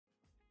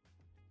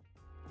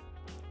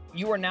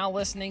You are now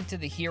listening to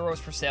the Heroes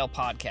for Sale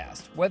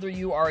podcast. Whether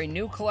you are a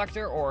new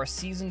collector or a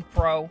seasoned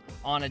pro,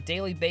 on a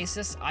daily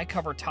basis, I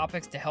cover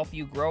topics to help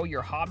you grow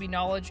your hobby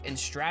knowledge and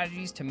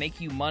strategies to make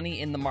you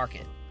money in the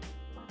market.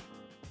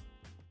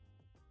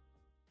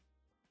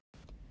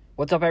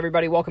 What's up,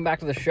 everybody? Welcome back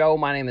to the show.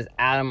 My name is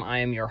Adam. I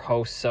am your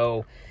host.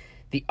 So,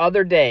 the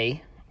other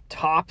day,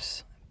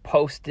 Topps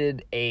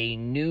posted a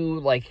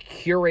new,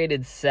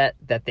 curated set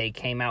that they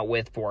came out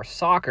with for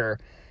soccer,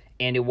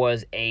 and it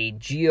was a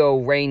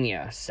Gio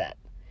Reyna set.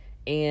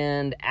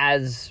 And I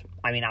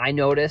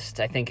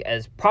noticed, I think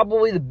as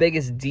probably the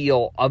biggest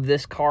deal of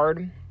this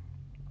card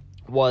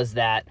was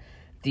that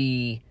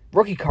the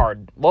rookie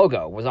card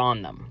logo was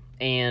on them.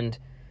 And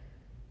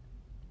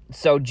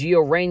so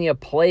Gio Reyna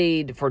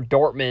played for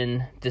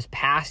Dortmund this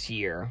past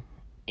year,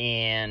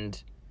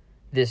 and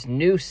this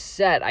new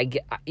set,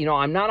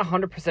 I'm not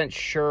 100%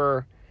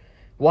 sure.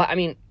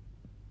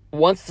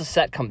 Once the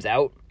set comes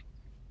out,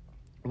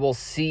 we'll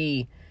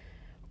see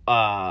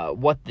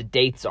what the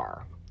dates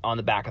are on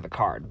the back of the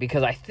card,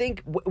 because I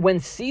think when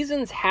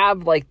seasons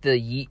have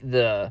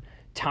the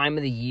time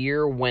of the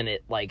year when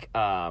it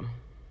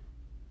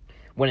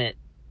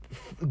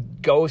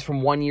goes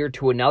from one year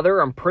to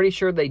another, I'm pretty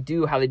sure they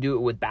do how they do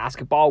it with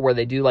basketball, where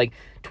they do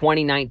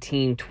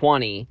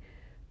 2019-20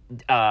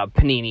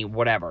 Panini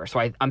whatever.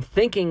 So I'm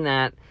thinking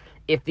that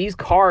if these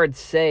cards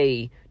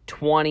say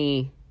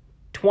 2020,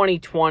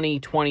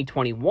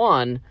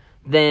 2021,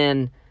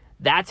 then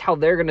that's how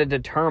they're going to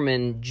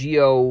determine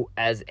Gio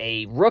as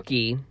a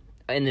rookie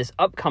in this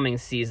upcoming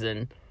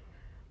season,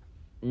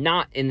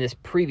 not in this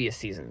previous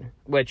season,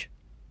 which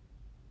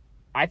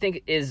I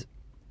think it's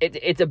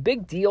a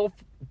big deal,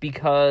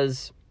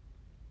 because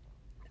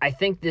I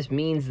think this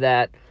means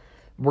that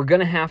we're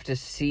going to have to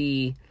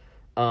see,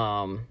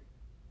 I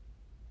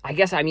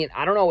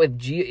don't know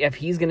if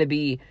he's going to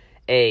be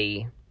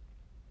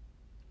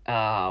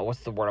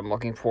what's the word I'm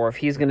looking for? If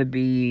he's going to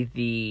be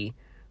the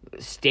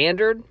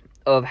standard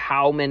of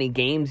how many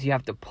games you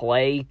have to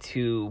play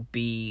to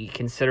be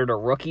considered a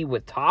rookie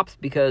with Topps,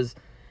 because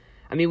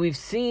we've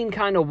seen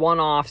kind of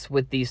one-offs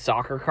with these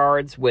soccer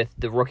cards with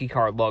the rookie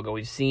card logo.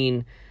 We've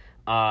seen,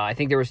 I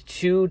think there was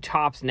 2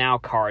 Topps Now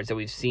cards that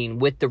we've seen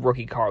with the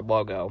rookie card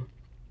logo,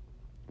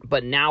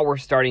 but now we're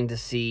starting to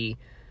see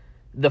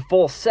the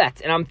full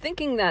sets, and I'm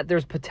thinking that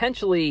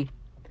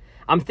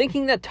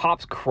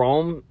Topps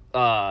Chrome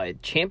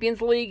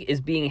Champions League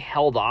is being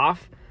held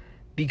off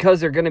because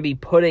they're going to be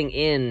putting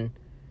in,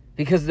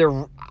 because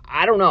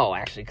I don't know,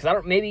 actually, because I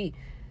don't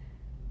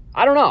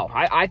know.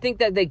 I think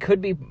that they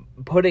could be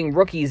putting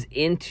rookies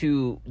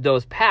into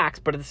those packs,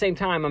 but at the same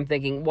time, I'm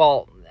thinking,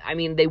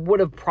 they would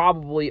have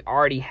probably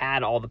already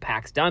had all the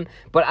packs done,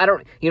 but I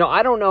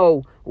don't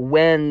know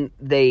when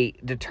they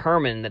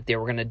determined that they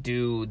were going to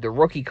do the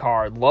rookie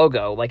card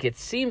logo. It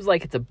seems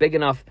like it's a big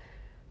enough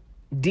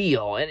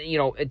deal, and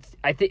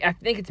I think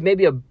it's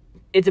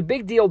a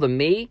big deal to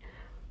me,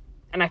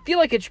 and I feel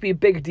like it should be a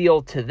big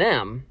deal to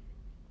them.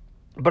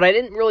 But I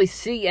didn't really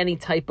see any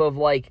type of,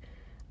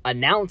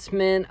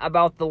 announcement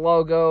about the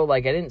logo. I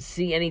didn't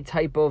see any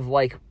type of,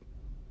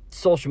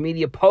 social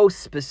media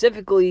posts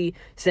specifically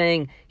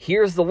saying,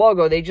 here's the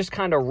logo. They just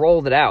kind of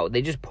rolled it out.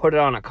 They just put it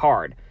on a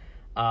card,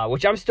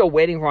 which I'm still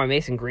waiting for my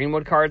Mason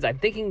Greenwood cards. I'm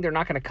thinking they're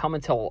not going to come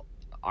until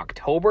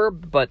October,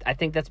 but I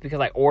think that's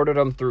because I ordered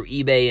them through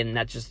eBay, and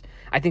I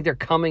think they're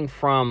coming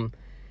from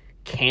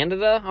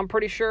Canada, I'm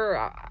pretty sure.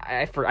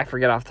 I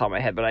forget off the top of my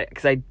head, but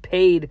because I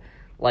paid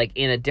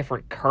in a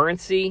different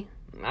currency.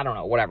 I don't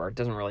know, whatever. It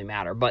doesn't really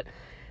matter. But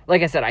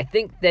like I said, I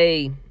think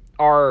they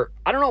are,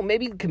 I don't know,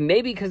 maybe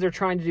because they're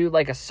trying to do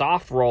a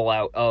soft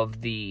rollout of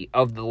the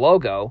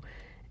logo,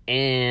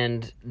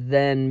 and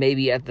then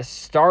maybe at the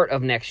start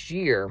of next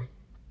year.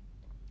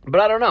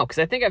 But I don't know, because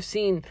I think I've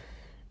seen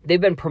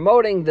they've been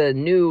promoting the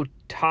new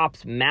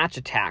Topps Match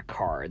Attack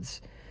cards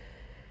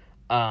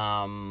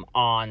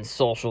on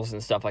socials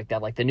and stuff like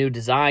that. The new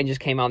design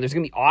just came out. There's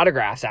going to be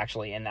autographs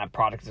actually in that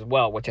product as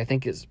well, which I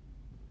think is,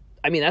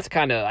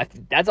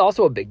 that's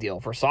also a big deal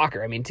for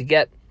soccer. To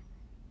get,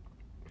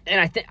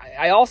 and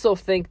I also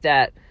think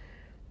that,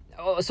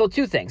 so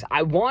 2 things.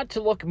 I want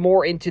to look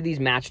more into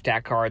these Match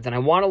Attack cards, and I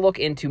want to look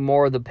into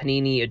more of the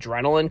Panini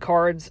Adrenaline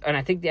cards, and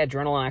I think the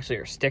Adrenaline actually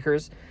are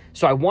stickers.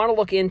 So I want to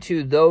look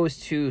into those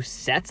 2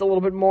 sets a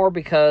little bit more,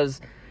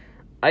 because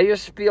I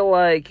just feel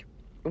like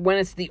when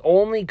it's the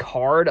only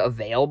card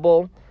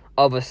available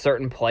of a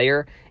certain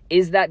player,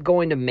 is that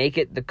going to make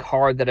it the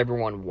card that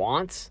everyone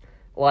wants?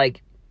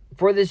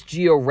 For this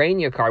Gio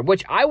Reyna card,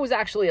 which I was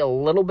actually a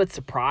little bit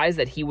surprised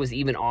that he was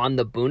even on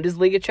the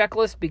Bundesliga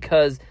checklist,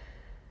 because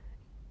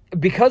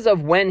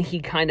of when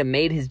he kind of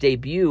made his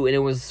debut, and it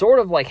was sort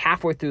of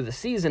halfway through the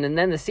season, and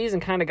then the season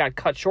kind of got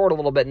cut short a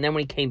little bit, and then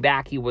when he came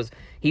back, he was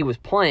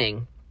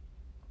playing.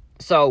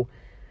 So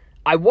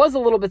I was a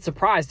little bit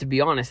surprised, to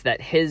be honest, that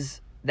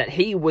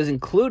he was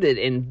included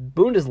in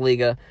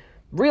Bundesliga.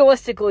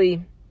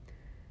 Realistically,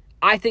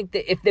 I think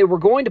that if they were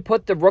going to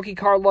put the rookie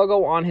card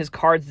logo on his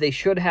cards, they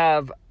should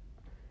have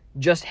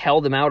just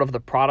held him out of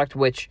the product,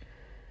 which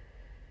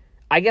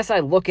I guess I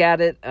look at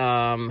it,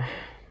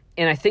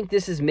 And I think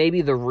this is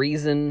maybe the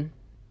reason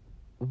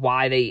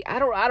why they, I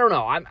don't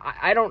know.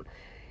 I don't,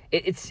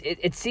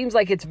 it seems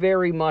like it's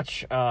very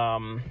much,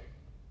 not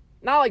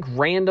like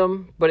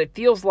random, but it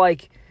feels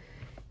like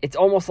it's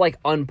almost like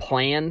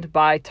unplanned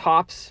by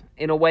Topps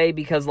in a way,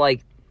 because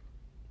like,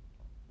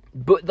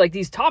 but like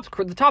the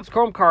Topps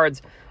Chrome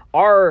cards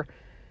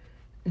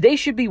they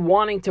should be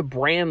wanting to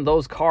brand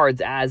those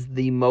cards as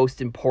the most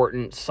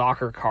important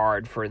soccer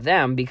card for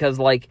them, because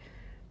like,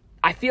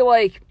 I feel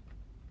like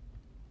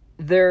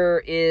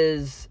there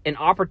is an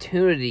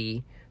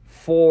opportunity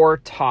for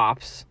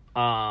Topps,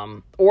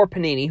 or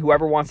Panini,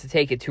 whoever wants to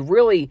take it, to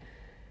really,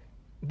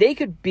 they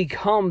could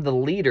become the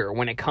leader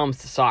when it comes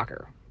to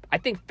soccer. I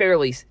think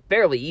fairly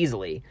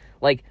easily.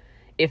 Like,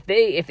 if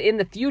in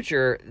the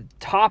future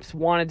Topps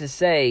wanted to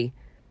say,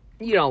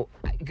 you know,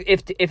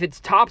 if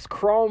it's Topps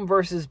Chrome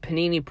versus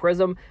Panini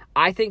Prism,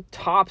 I think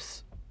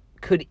Topps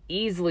could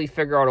easily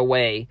figure out a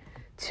way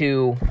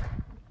to,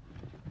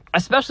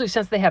 especially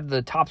since they have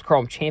the Topps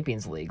Chrome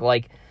Champions League,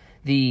 like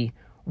the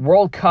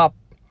World Cup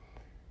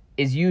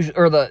is usually,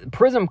 or the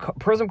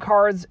Prism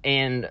cards,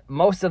 and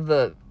most of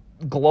the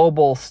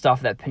global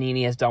stuff that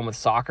Panini has done with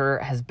soccer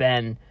has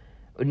been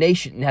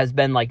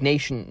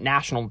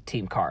national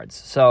team cards.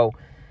 So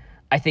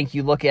I think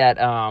you look at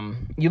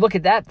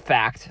that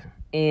fact,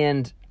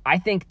 and I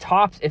think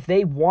Topps, if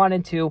they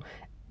wanted to,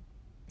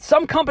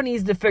 some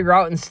companies to figure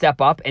out and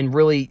step up and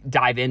really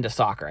dive into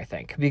soccer, I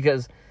think,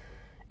 because,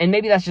 and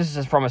maybe that's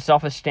just from a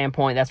selfish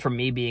standpoint, that's from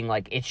me being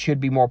like, it should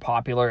be more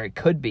popular, it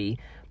could be,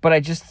 but I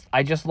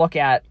just look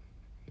at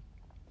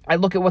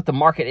what the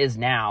market is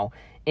now,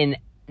 and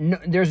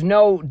there's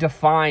no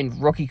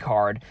defined rookie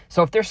card.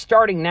 So if they're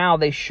starting now,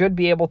 they should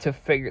be able to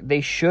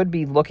they should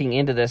be looking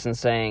into this and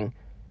saying,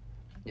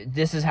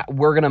 this is how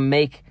we're going to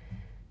make,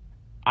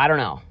 I don't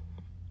know.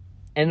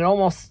 And it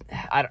almost,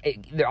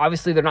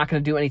 obviously they're not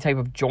going to do any type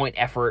of joint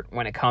effort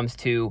when it comes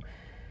to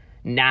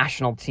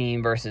national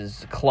team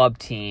versus club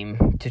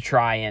team to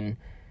try and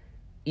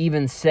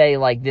even say,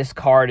 like, this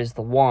card is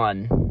the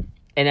one.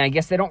 And I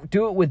guess they don't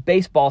do it with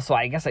baseball, so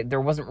I guess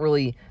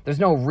there's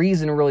no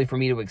reason really for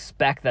me to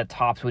expect that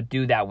Topps would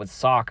do that with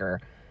soccer.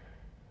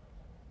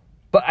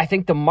 But I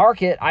think the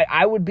market,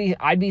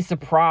 I'd be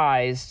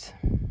surprised.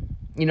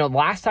 You know,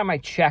 last time I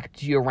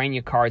checked, Gio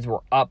Reyna cards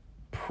were up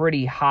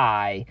pretty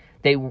high.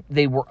 They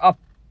were up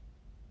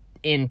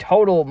in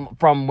total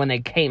from when they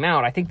came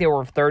out. I think they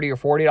were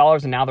 $30 or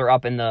 $40, and now they're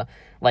up in the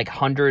like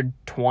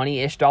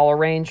 $120-ish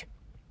range.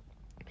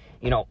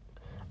 You know,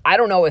 I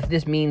don't know if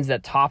this means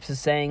that Topps is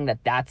saying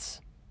that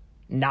that's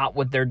not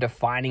what they're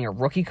defining a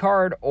rookie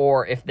card,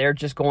 or if they're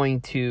just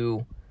going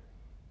to,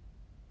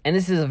 and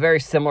this is a very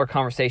similar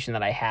conversation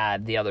that I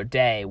had the other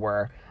day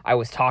where I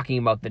was talking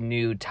about the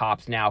new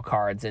Topps Now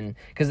cards, and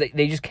because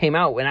they just came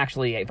out, and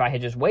actually if I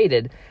had just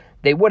waited,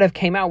 they would have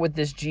came out with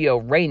this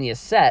Gio Reyna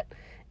set,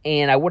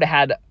 and I would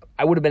have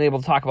been able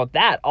to talk about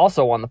that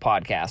also on the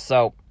podcast.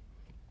 So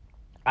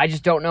I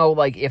just don't know,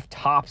 like, if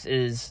Topps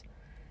is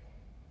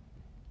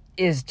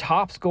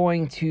Topps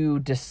going to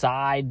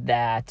decide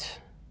that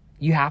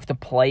you have to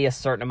play a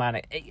certain amount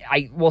of,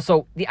 I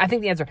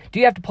think the answer, do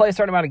you have to play a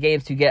certain amount of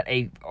games to get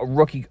a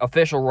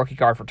official rookie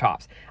card for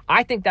Topps?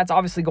 I think that's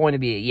obviously going to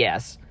be a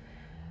yes,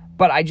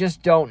 but I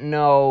just don't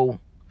know.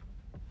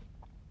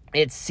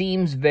 It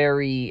seems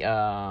very,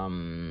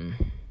 it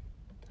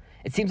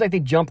seems like they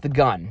jumped the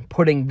gun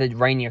putting the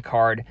Reyna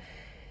card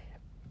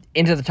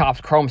into the Topps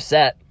Chrome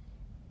set,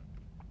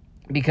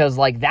 because,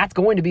 like, that's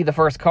going to be the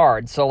first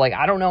card. So, like,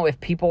 I don't know if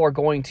people are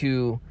going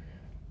to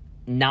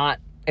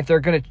if they're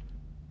going to,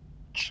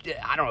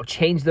 I don't know,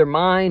 change their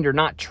mind or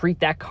not treat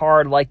that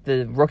card like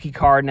the rookie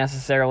card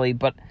necessarily.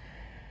 But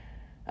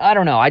I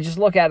don't know. I just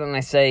look at it and I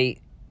say,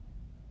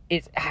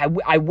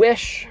 I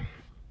wish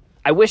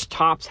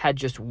Topps had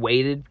just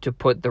waited to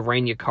put the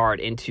Reyna card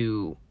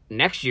into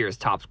next year's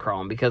Topps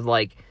Chrome, because,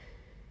 like,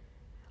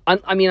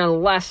 I mean,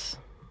 unless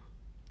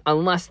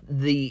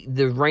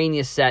the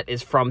Reyna set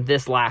is from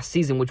this last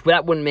season, which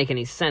that wouldn't make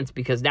any sense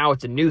because now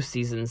it's a new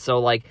season. So,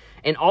 like,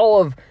 and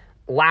all of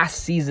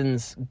last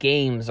season's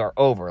games are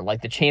over.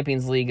 Like, the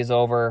Champions League is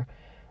over.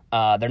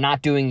 They're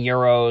not doing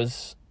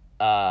Euros.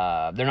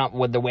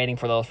 They're waiting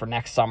for those for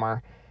next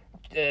summer.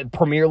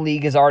 Premier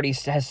League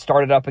has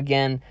started up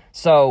again.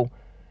 So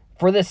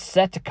for this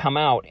set to come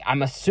out,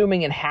 I'm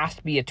assuming it has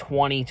to be a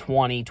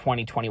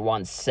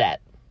 2020-2021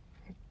 set,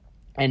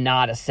 and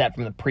not a set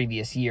from the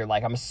previous year.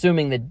 Like, I'm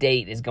assuming the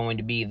date is going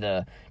to be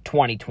the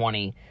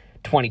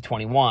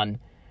 2020-2021,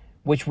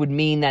 which would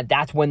mean that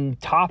that's when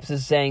Topps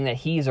is saying that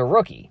he's a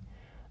rookie.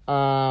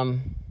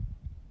 And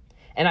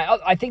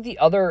I think the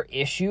other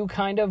issue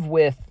kind of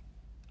with,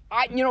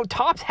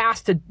 Topps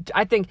has to,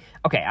 I think,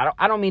 okay,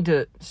 I don't mean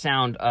to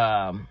sound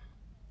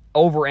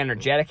over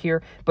energetic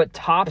here, but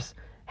Topps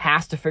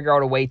has to figure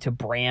out a way to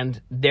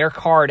brand their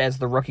card as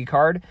the rookie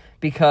card,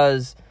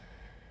 because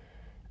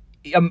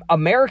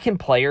American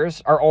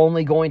players are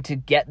only going to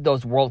get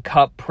those World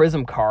Cup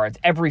Prism cards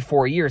every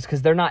 4 years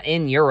because they're not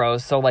in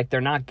Euros, so, like,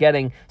 they're not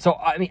getting. So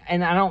I mean,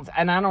 and I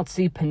don't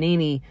see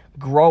Panini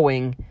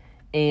growing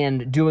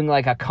and doing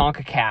like a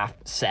CONCACAF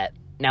set.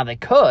 Now they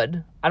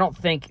could. I don't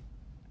think.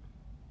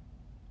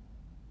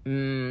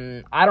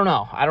 I don't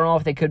know. I don't know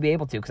if they could be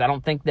able to, because I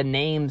don't think the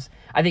names.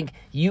 I think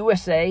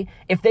USA,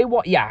 if they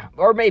want, yeah,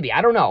 or maybe,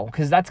 I don't know,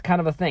 because that's kind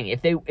of a thing.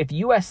 If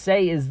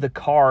USA is the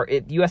car,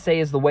 if USA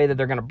is the way that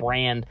they're going to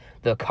brand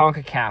the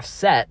CONCACAF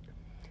set,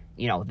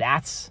 you know,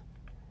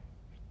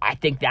 I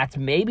think that's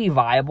maybe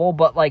viable,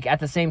 but like at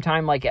the same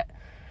time, like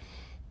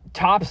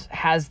Topps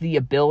has the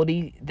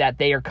ability that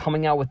they are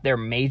coming out with their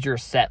major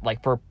set,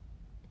 like for,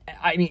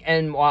 I mean,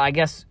 and well, I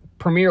guess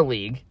Premier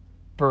League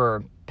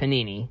for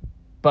Panini,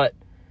 but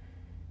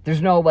there's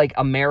no, like,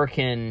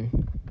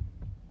 American...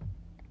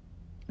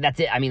 That's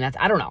it. I mean,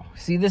 I don't know.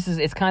 See,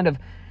 it's kind of...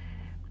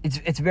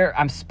 It's very...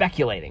 I'm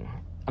speculating,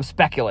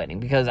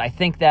 because I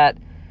think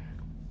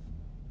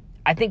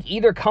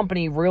either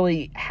company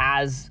really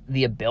has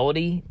the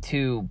ability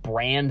to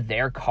brand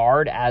their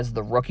card as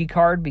the rookie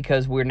card,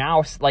 because we're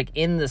now, like,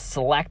 in the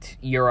select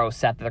Euro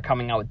set that they're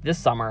coming out with this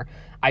summer.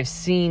 I've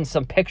seen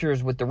some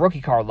pictures with the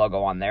rookie card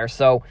logo on there,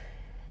 so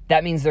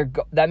that means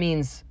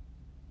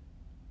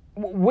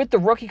with the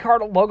rookie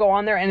card logo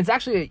on there, and it's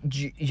actually a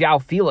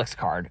João Felix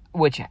card,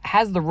 which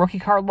has the rookie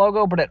card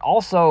logo, but it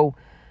also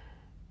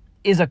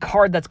is a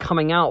card that's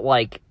coming out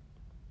like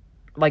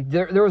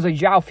there was a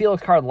João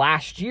Felix card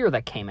last year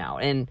that came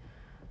out, and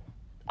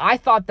I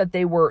thought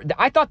there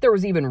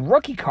was even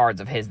rookie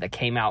cards of his that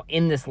came out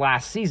in this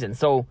last season.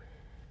 So,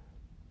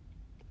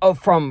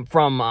 from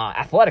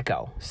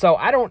Atletico. So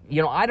I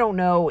don't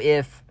know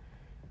if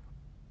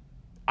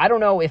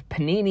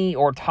Panini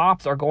or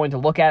Topps are going to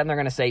look at it and they're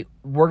going to say,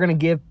 we're going to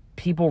give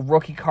people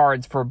rookie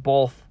cards for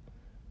both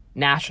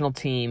national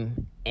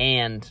team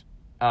and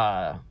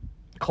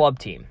club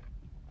team.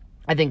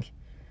 I think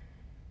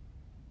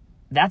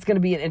that's going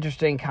to be an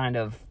interesting kind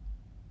of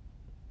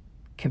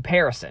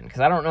comparison,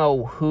 because I don't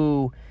know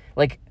who,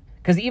 like,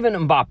 because even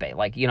Mbappe,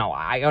 like, you know,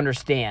 I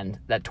understand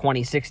that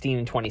 2016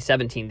 and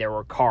 2017 there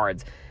were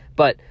cards,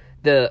 but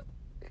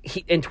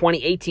in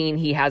 2018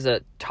 he has a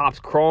Topps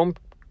Chrome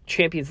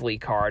Champions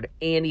League card,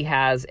 and he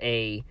has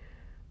a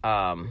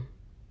Panini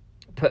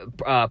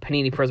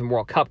Prism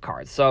World Cup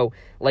card. So,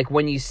 like,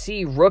 when you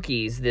see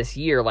rookies this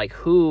year, like,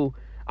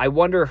 I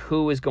wonder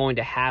who is going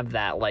to have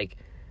that, like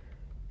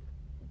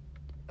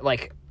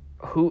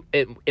who,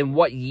 in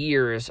what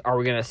years are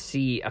we going to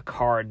see a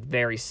card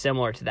very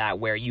similar to that,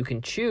 where you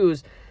can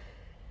choose.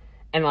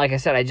 And like I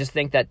said, I just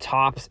think that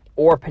Topps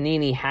or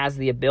Panini has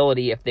the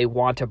ability, if they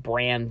want to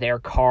brand their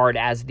card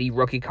as the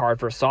rookie card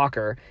for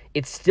soccer,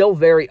 it's still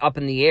very up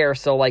in the air.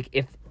 So, like,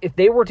 if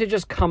they were to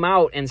just come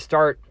out and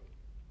start,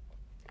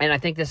 and I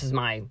think this is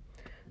my,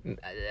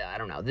 I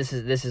don't know, this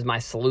is my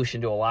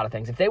solution to a lot of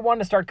things. If they want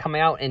to start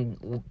coming out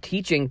and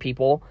teaching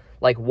people,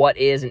 like, what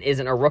is and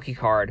isn't a rookie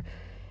card,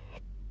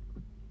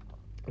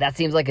 that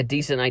seems like a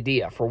decent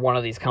idea for one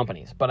of these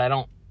companies. But I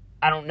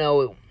don't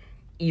know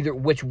either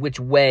which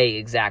way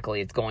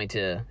exactly it's going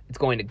to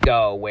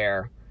go,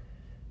 where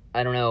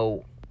I don't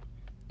know,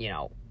 you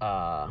know,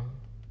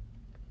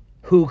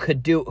 who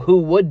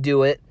would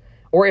do it,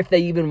 or if they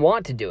even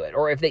want to do it,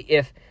 or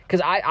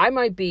because I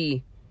might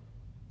be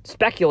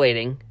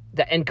speculating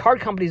that, and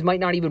card companies might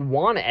not even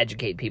want to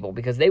educate people,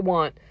 because they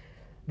want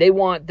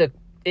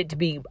it to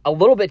be a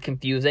little bit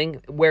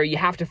confusing, where you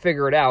have to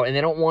figure it out, and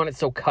they don't want it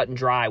so cut and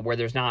dry where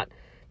there's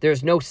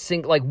no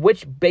single, like,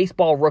 which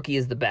baseball rookie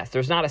is the best.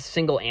 There's not a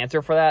single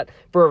answer for that.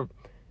 For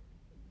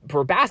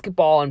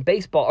basketball and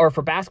baseball, or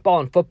for basketball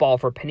and football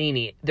for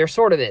Panini, there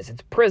sort of is.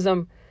 It's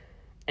Prism,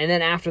 and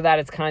then after that,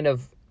 it's kind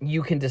of,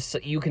 you can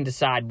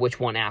decide which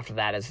one after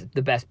that is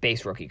the best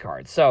base rookie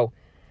card. So,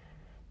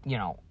 you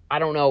know, I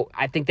don't know.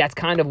 I think that's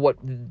kind of what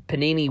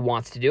Panini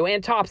wants to do,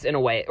 and Topps in a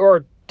way,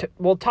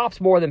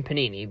 Topps more than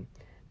Panini,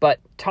 but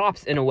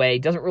Topps in a way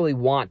doesn't really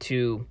want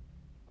to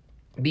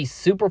be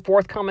super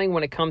forthcoming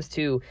when it comes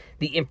to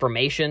the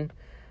information.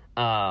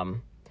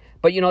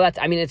 But, you know,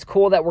 it's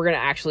cool that we're going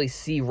to actually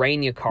see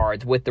Rainier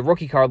cards with the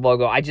rookie card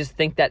logo. I just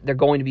think that they're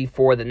going to be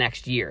for the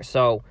next year.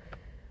 So,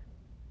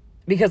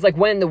 because, like,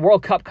 when the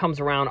World Cup comes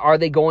around, are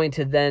they going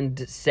to then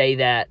say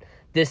that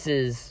this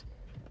is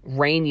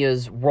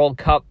Rainier's World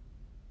Cup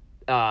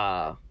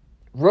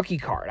rookie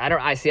card?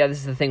 This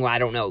is the thing where I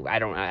don't know. I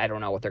don't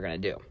know what they're going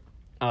to do.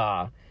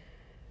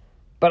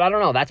 But I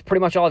don't know. That's pretty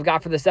much all I've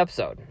got for this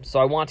episode.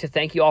 So I want to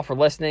thank you all for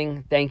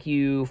listening. Thank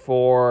you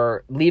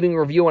for leaving a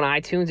review on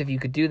iTunes. If you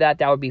could do that,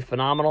 that would be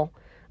phenomenal.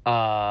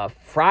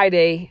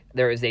 Friday,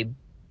 there is a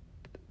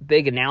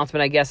big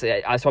announcement, I guess.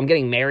 So I'm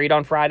getting married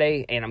on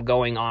Friday, and I'm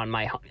going on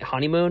my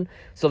honeymoon.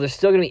 So there's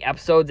still going to be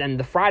episodes, and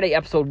the Friday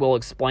episode will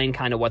explain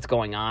kind of what's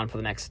going on for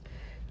the next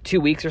 2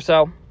 weeks or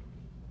so.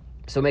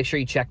 So make sure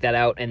you check that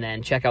out, and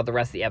then check out the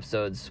rest of the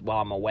episodes while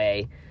I'm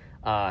away.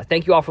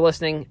 Thank you all for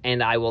listening,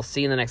 and I will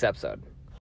see you in the next episode.